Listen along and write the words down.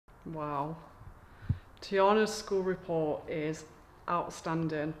Wow. Tiana's school report is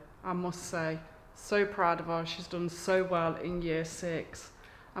outstanding, I must say. So proud of her. She's done so well in year 6.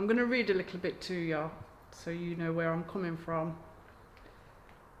 I'm going to read a little bit to you so you know where I'm coming from.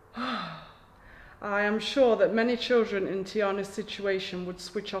 I am sure that many children in Tiana's situation would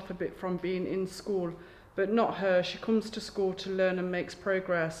switch off a bit from being in school, but not her. She comes to school to learn and makes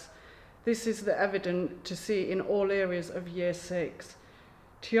progress. This is the evident to see in all areas of year 6.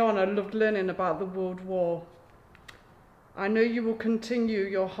 Tiana loved learning about the World War. I know you will continue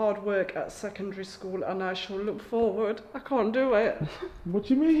your hard work at secondary school and I shall look forward. I can't do it. What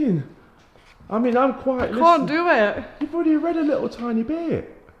do you mean? I mean, I'm quite... I can't do it. You've already read a little tiny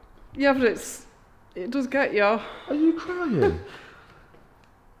bit. Yeah, but it does get you. Are you crying?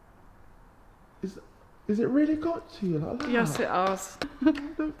 Is it really got to you like that? Yes, it has.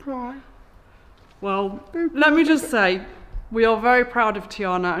 Don't cry. Well, let me just say, we are very proud of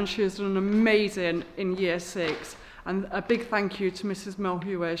Tiana and she has done amazing in year 6. And a big thank you to Mrs.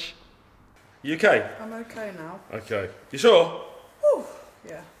 Melhuish. You okay? I'm okay now. Okay. You sure? Whew,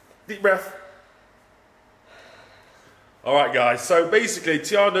 yeah. Deep breath. Alright guys, so basically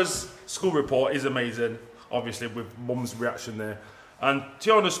Tiana's school report is amazing, obviously with Mum's reaction there. And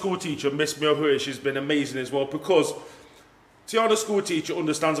Tiana's school teacher, Miss Melhuish, has been amazing as well because Tiana's school teacher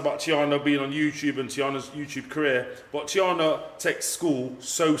understands about Tiana being on YouTube and Tiana's YouTube career, but Tiana takes school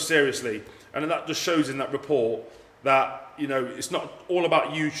so seriously. And that just shows in that report that, you know, it's not all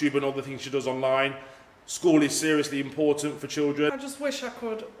about YouTube and all the things she does online. School is seriously important for children. I just wish I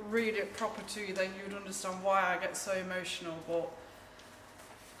could read it proper to you, then you'd understand why I get so emotional, but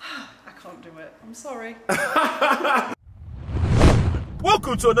I can't do it. I'm sorry.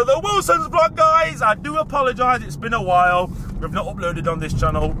 Welcome to another Wilson's vlog, guys. I do apologise, it's been a while. We've not uploaded on this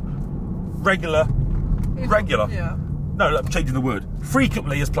channel regular. Yeah. No, I'm changing the word.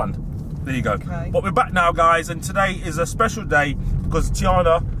 Frequently as planned. There you go. Okay. But we're back now, guys, and today is a special day because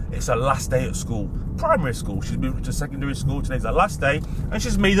Tiana, it's her last day at school. Primary school. She's moved to secondary school. Today's her last day, and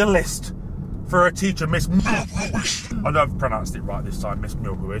she's made a list for her teacher, Miss Melhuish. I know I've pronounced it right this time, Miss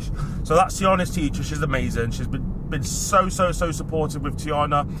Melhuish. So that's Tiana's teacher. She's amazing. She's been so supportive with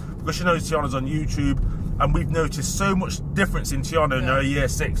Tiana because she knows Tiana's on YouTube, and we've noticed so much difference in Tiana in her year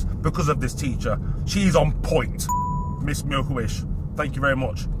 6 because of this teacher. She's on point. Miss Melhuish, thank you very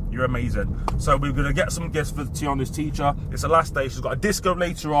much. You're amazing. So we're going to get some gifts for Tiana's teacher. It's the last day. She's got a disco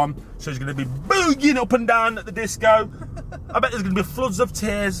later on. So she's going to be boogieing up and down at the disco. I bet there's going to be floods of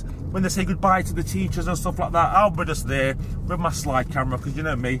tears when they say goodbye to the teachers and stuff like that. I'll be just there with my slide camera because you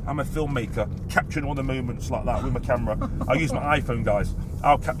know me, I'm a filmmaker, capturing all the moments like that with my camera. I'll use my iPhone, guys.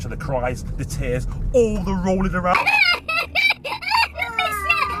 I'll capture the cries, the tears, all the rolling around.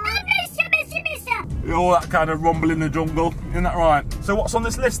 All that kind of rumble in the jungle, isn't that right? So what's on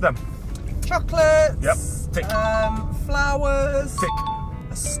this list then? Chocolates. Yep. Tick. Flowers. Tick.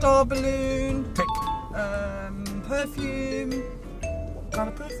 A star balloon. Tick. Perfume. What kind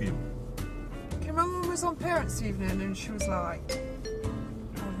of perfume? Can you remember when we was on parents' evening and she was like,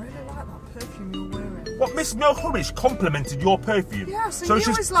 I really like that perfume you're wearing. What, Miss Melhuish complimented your perfume? Yeah, so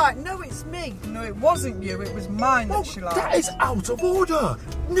you was like, no, it's me. No, it wasn't you, it was mine that she liked. That is out of order.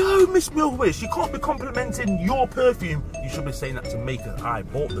 No, Miss Melhuish, you can't be complimenting your perfume. You should be saying that to me because I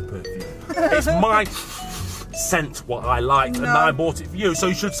bought the perfume. It's my scent, what I liked, and I bought it for you. So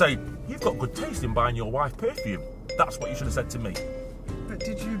you should say, you've got good taste in buying your wife perfume. That's what you should have said to me. But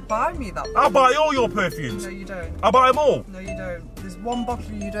did you buy me that perfume? I'll buy all your perfumes. No, you don't. I'll buy them all. No, you don't. There's one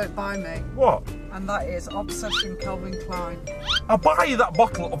bottle you don't buy me. What? And that is Obsession Calvin Klein. I'll buy you that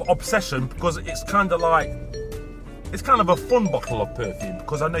bottle of Obsession because it's kind of like, it's kind of a fun bottle of perfume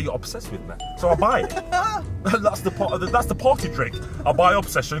because I know you're obsessed with me. So I'll buy it. That's the party drink. I'll buy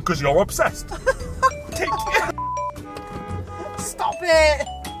Obsession because you're obsessed. Stop it!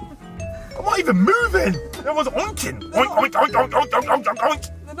 I'm not even moving. Everyone's honking. Oink, oink, oink, oink, oink, oink, oink,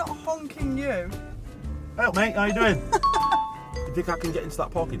 oink. They're not honking you. Help, mate. How you doing? You think I can get into that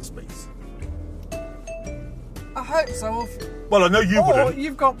parking space? I hope so. Well, I know you wouldn't.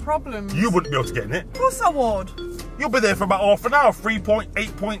 You've got problems. You wouldn't be able to get in it. Of course I would. You'll be there for about half an hour,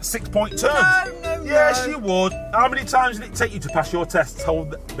 3.8.6 point turns. No. Yes, you would. How many times did it take you to pass your test? Tell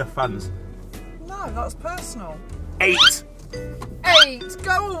the fans. No, that's personal. 8. 8.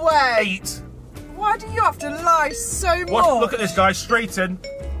 Go away. 8. Why do you have to lie so much? Look at this guy, straight in.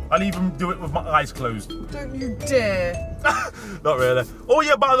 I'll even do it with my eyes closed. Don't you dare. Not really. Oh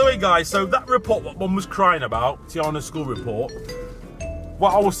yeah, by the way, guys, so that report what Mum was crying about, Tiana's school report,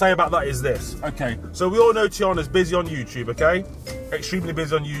 what I will say about that is this. Okay, so we all know Tiana's busy on YouTube, okay? Extremely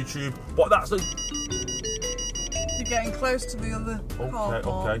busy on YouTube, but that's... You getting close to the other car Okay,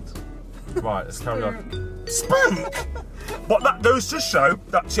 park. okay. Right, let's carry on. Spook! But that goes to show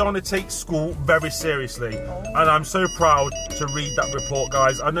that Tiana takes school very seriously. And I'm so proud to read that report,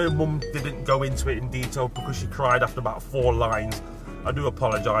 guys. I know Mum didn't go into it in detail because she cried after about 4 lines. I do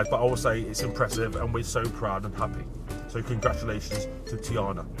apologise, but I will say it's impressive and we're so proud and happy. So congratulations to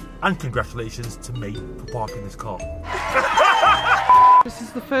Tiana. And congratulations to me for parking this car. This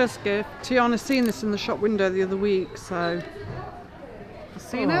is the first gift. Tiana's seen this in the shop window the other week, so I've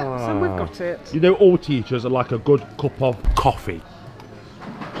seen it, so we've got it. You know, all teachers are like a good cup of coffee.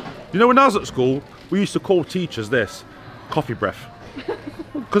 You know, when I was at school, we used to call teachers this coffee breath.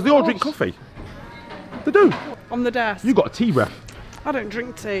 Because they all drink coffee. They do. On the desk. You got a tea breath. I don't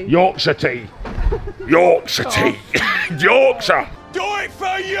drink tea. Yorkshire tea. Yorkshire tea. Yorkshire. Do it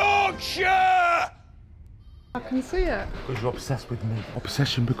for Yorkshire! I can see it. Because you're obsessed with me.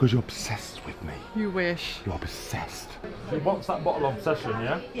 Obsession because you're obsessed with me. You wish. You're obsessed. She wants that bottle of obsession,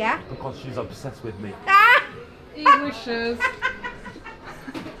 yeah? Yeah. Because she's obsessed with me. He wishes.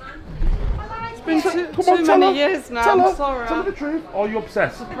 It's been Come too on, tell many her. years now. Tell I'm her. sorry. Tell her the truth. Are you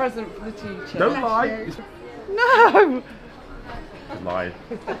obsessed? It's a present for the teacher. Don't lie. No. Lying.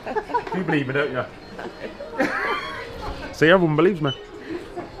 You believe me, don't you? See, everyone believes me.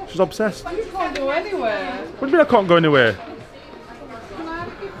 She's obsessed. You can't go anywhere. What do you mean I can't go anywhere? Can I have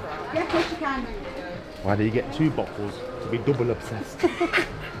a gift wrap? Yeah, of course you can. Why do you get 2 bottles to be double obsessed? I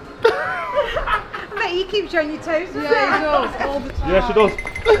bet you keep showing your toes. Yeah, he does all the time. Yeah, she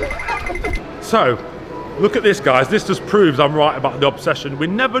does. So, look at this, guys. This just proves I'm right about the obsession. We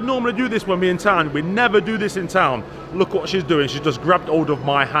never normally do this when we're in town. We never do this in town. Look what she's doing. She's just grabbed hold of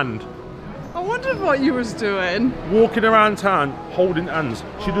my hand. I wondered what you was doing. Walking around town, holding hands.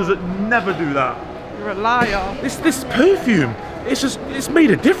 She doesn't never do that. You're a liar. This perfume, it's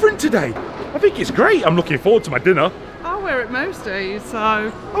made a difference today. I think it's great. I'm looking forward to my dinner. I wear it most days, so.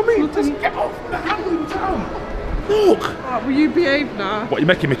 I mean, let's get off the handle in town. Look. Right, will you behave now? What, you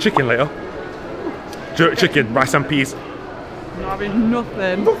making me chicken later? Jerk chicken, rice and peas. I'm not having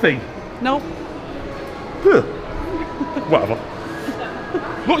nothing. Nothing. Nope. Huh. Whatever.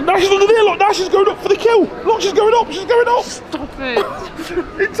 Look, now she's under there. Look, now she's going up for the kill. Look, she's going up. She's going up. Stop it.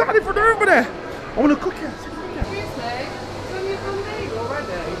 It's time for her over there. I want to cook it.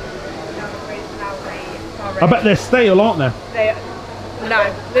 I bet they're stale, aren't they? No,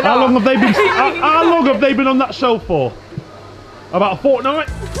 they're How not. long have they been? How long have they been on that shelf for? About a fortnight.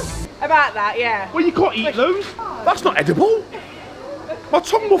 About that, yeah. Well, you can't eat those. That's not edible. My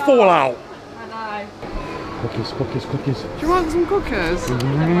tongue will fall out. I know. Cookies, cookies, cookies. Do you want some cookies?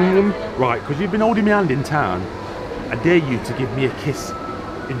 Right, because you've been holding my hand in town, I dare you to give me a kiss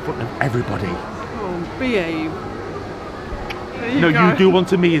in front of everybody. Oh, behave. There you No, go. you do one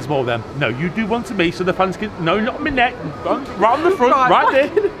to me as well then. No, you do one to me so the fans can... No, not on my neck. Right on the front, right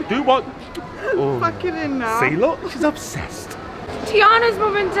there. Do one. Oh. Pack it in now. See, look, she's obsessed. Tiana's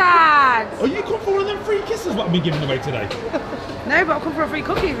mum and dad. Oh, you come for one of them free kisses what I've been giving away today? No, but I'll come for a free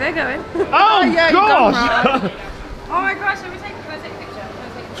cookie if they're going. Oh, yeah, you've done gosh! Oh my gosh, can I take a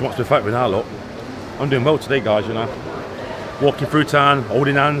picture? She wants to fight with now, look. I'm doing well today, guys, you know. Walking through town,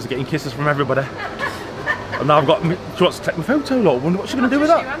 holding hands, getting kisses from everybody. And now I've got... She wants to take my photo, look. I wonder what she's going to do with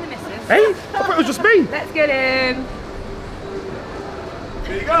that. I'm the missus. Hey, I thought it was just me. Let's get in.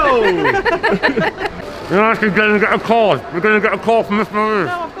 There you go. You're actually going to get a call. We're going to get a call from Miss Marie.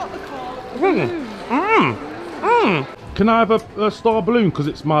 No, I've got the call. Can I have a star balloon because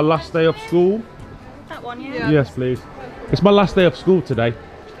it's my last day of school? That one, yeah. Yeah. Yes, please. It's my last day of school today.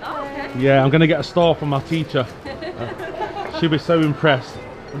 Oh, okay. Yeah, I'm going to get a star from my teacher. She'll be so impressed.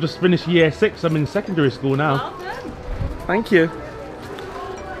 I've just finished year 6. I'm in secondary school now. Well done. Thank you.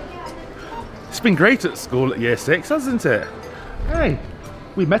 It's been great at school at year 6, hasn't it? Hey,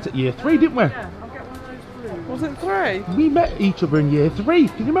 we met at year 3, didn't we? Was it 3? We met each other in year 3.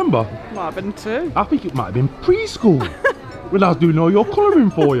 Can you remember? Might have been 2. I think it might have been preschool when I was doing all your colouring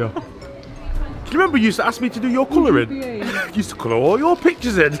for you. Do you remember you used to ask me to do your colouring? You used to colour all your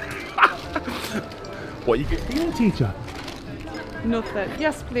pictures in. What you get for your teacher? Nothing.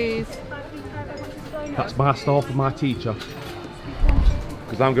 Yes, please. That's my star for my teacher.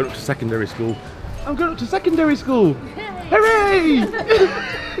 Because I'm going up to secondary school. I'm going up to secondary school! Hooray!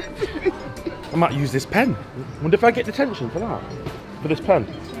 I might use this pen. Wonder if I get detention for that? For this pen?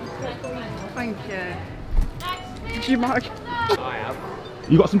 Thank you. Did you mark? I have.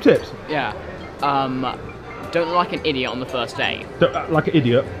 You got some tips? Yeah. Don't look like an idiot on the first day. Don't act like an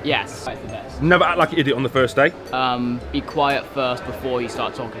idiot. Yes. That's the best. Never act like an idiot on the first day. Be quiet first before you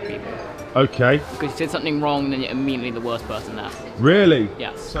start talking to people. Okay. Because you did something wrong, then you're immediately the worst person there. Really?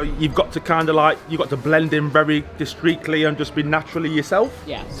 Yes. So you've got to kind of like, you've got to blend in very discreetly and just be naturally yourself?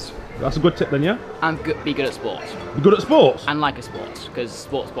 Yes. That's a good tip then, yeah? And be good at sports. You're good at sports? And like a sports, because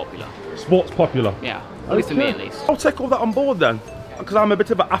sport's popular. Sports popular? Yeah. At least for me, at Okay. least. I'll take all that on board then. Because I'm a bit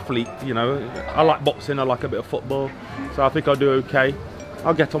of an athlete, you know. I like boxing, I like a bit of football. So I think I'll do okay.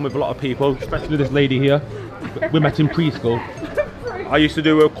 I'll get on with a lot of people, especially this lady here. We met in preschool. I used to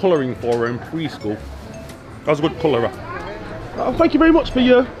do a colouring for her in preschool. I was a good colourer. Thank you very much for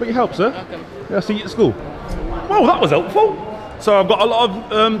your help, sir. Welcome. Yeah, I'll see you at school. Wow, that was helpful. So I've got a lot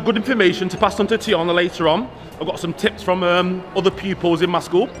of good information to pass on to Tiana later on. I've got some tips from other pupils in my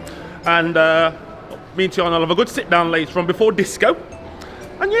school. And me and Tiana will have a good sit down later on before disco.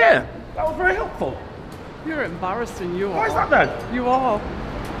 And yeah, that was very helpful. You're embarrassing, you are. Why is that then? You are.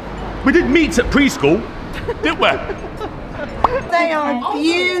 We did meet at preschool, didn't we? They are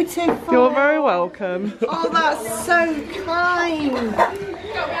beautiful. You're very welcome. Oh, that's so kind.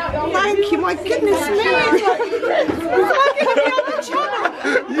 Thank you. My goodness me. It's like going to be on the channel.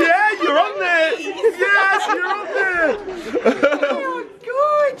 Yeah, you're on there. Yes, you're on there. They are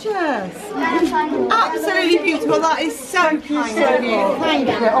gorgeous. Absolutely beautiful. That is so kind of you. Thank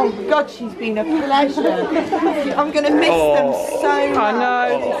you. Oh God, she's been a pleasure. I'm going to miss them so much. I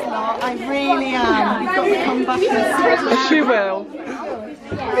know. I really am. You've got to come back and see. She will.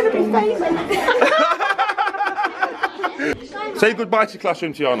 I'm going to be famous. Say goodbye to your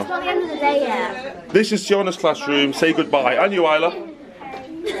classroom, Tiana. It's not the end of the day yet. This is Tiana's classroom. Say goodbye. And you, Isla.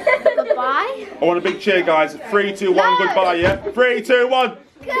 Goodbye. I want a big cheer, guys. 3, 2, 1, goodbye, yeah? 3, 2, 1.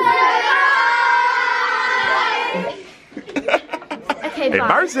 Okay, bye.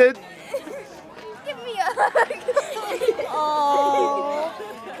 Embarrassing. Give me a hug. Oh.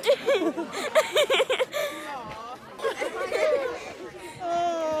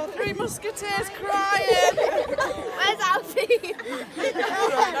 Three Musketeers crying. Where's Alfie?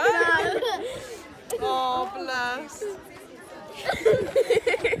 Oh, bless.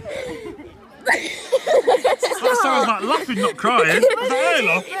 That sounds like laughing, not crying. Is that her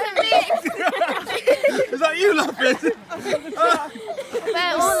laugh? Is that you laughing?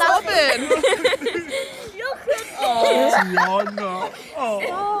 We're all laughing. Tiana.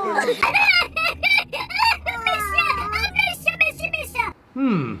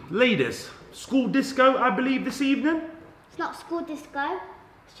 Ladies, school disco, I believe, this evening? It's not school disco.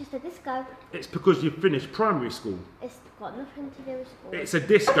 It's just a disco. It's because you've finished primary school. It's got nothing to do with school. It's a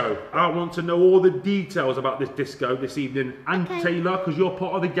disco. I want to know all the details about this disco this evening. And Okay. Taylor, because you're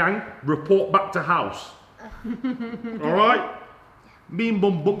part of the gang, report back to house. All right? Me and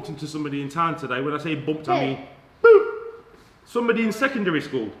Mum bumped into somebody in town today. When I say bumped, I mean boop. Somebody in secondary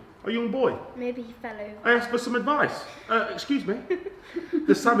school, a young boy. Maybe he fell over. I asked for some advice. Excuse me.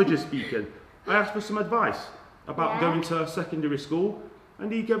 The savage is speaking. I asked for some advice about going to secondary school,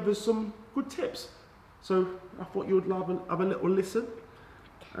 and he gave us some good tips. So I thought you would have a little listen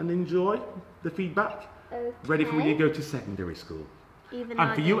and enjoy the feedback. Okay. Ready for when you go to secondary school. Even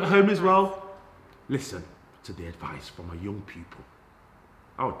And I for you don't at home know as that. well, listen to the advice from a young pupil.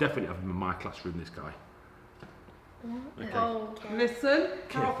 I would definitely have him in my classroom, this guy. Okay. Oh, listen.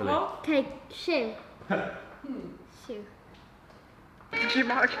 Carefully. Okay, shoe. Shoe. You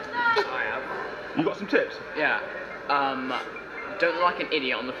got some tips? Yeah. Don't look like an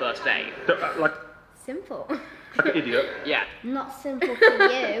idiot on the first day. Don't act like Simple. an idiot. Yeah. Not simple for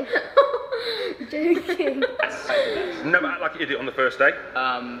you. Joking. Never act like an idiot on the first day.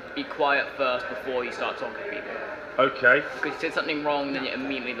 Be quiet first before you start talking to people. Okay. Because you did something wrong, then you're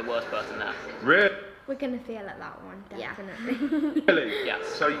immediately the worst person there. Really? We're gonna feel at that one, Yeah. definitely. Really? Yes.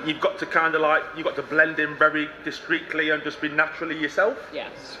 So you've got to kind of like, you've got to blend in very discreetly and just be naturally yourself?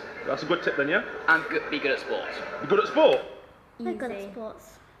 Yes. That's a good tip then, yeah? And be good at sports. You're good at sport? We're good at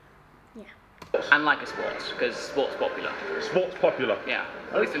sports. And like a sports, because sport's popular. Sport's popular? Yeah.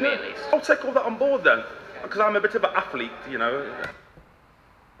 At least for me, at least. I'll take all that on board then. Because I'm a bit of an athlete, you know.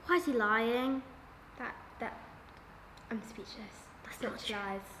 Why is he lying? I'm speechless. That's not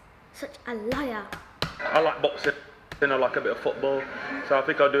lies. Such a liar. I like boxing, I like a bit of football. So I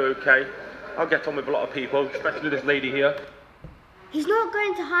think I'll do okay. I'll get on with a lot of people, especially this lady here. He's not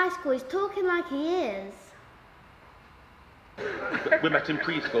going to high school. He's talking like he is. We met in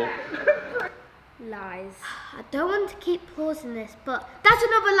preschool. Lies. I don't want to keep pausing this, but that's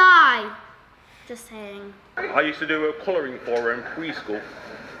another lie. Just saying. I used to do a colouring for her in preschool.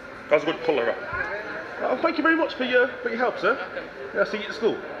 I was a good colourer. Thank you very much for your help, sir. Yeah, I'll see you at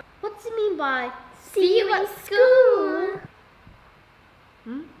school. What does he mean by see you at school?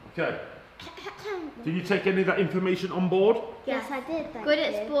 Okay. Did you take any of that information on board? Yes, I did. Good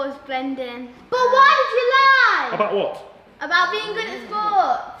at sports, Brendan. But why did you lie? About what? About being good at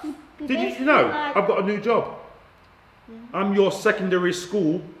sports. Did you know I've got a new job? I'm your secondary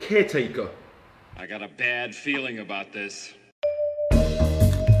school caretaker. I got a bad feeling about this.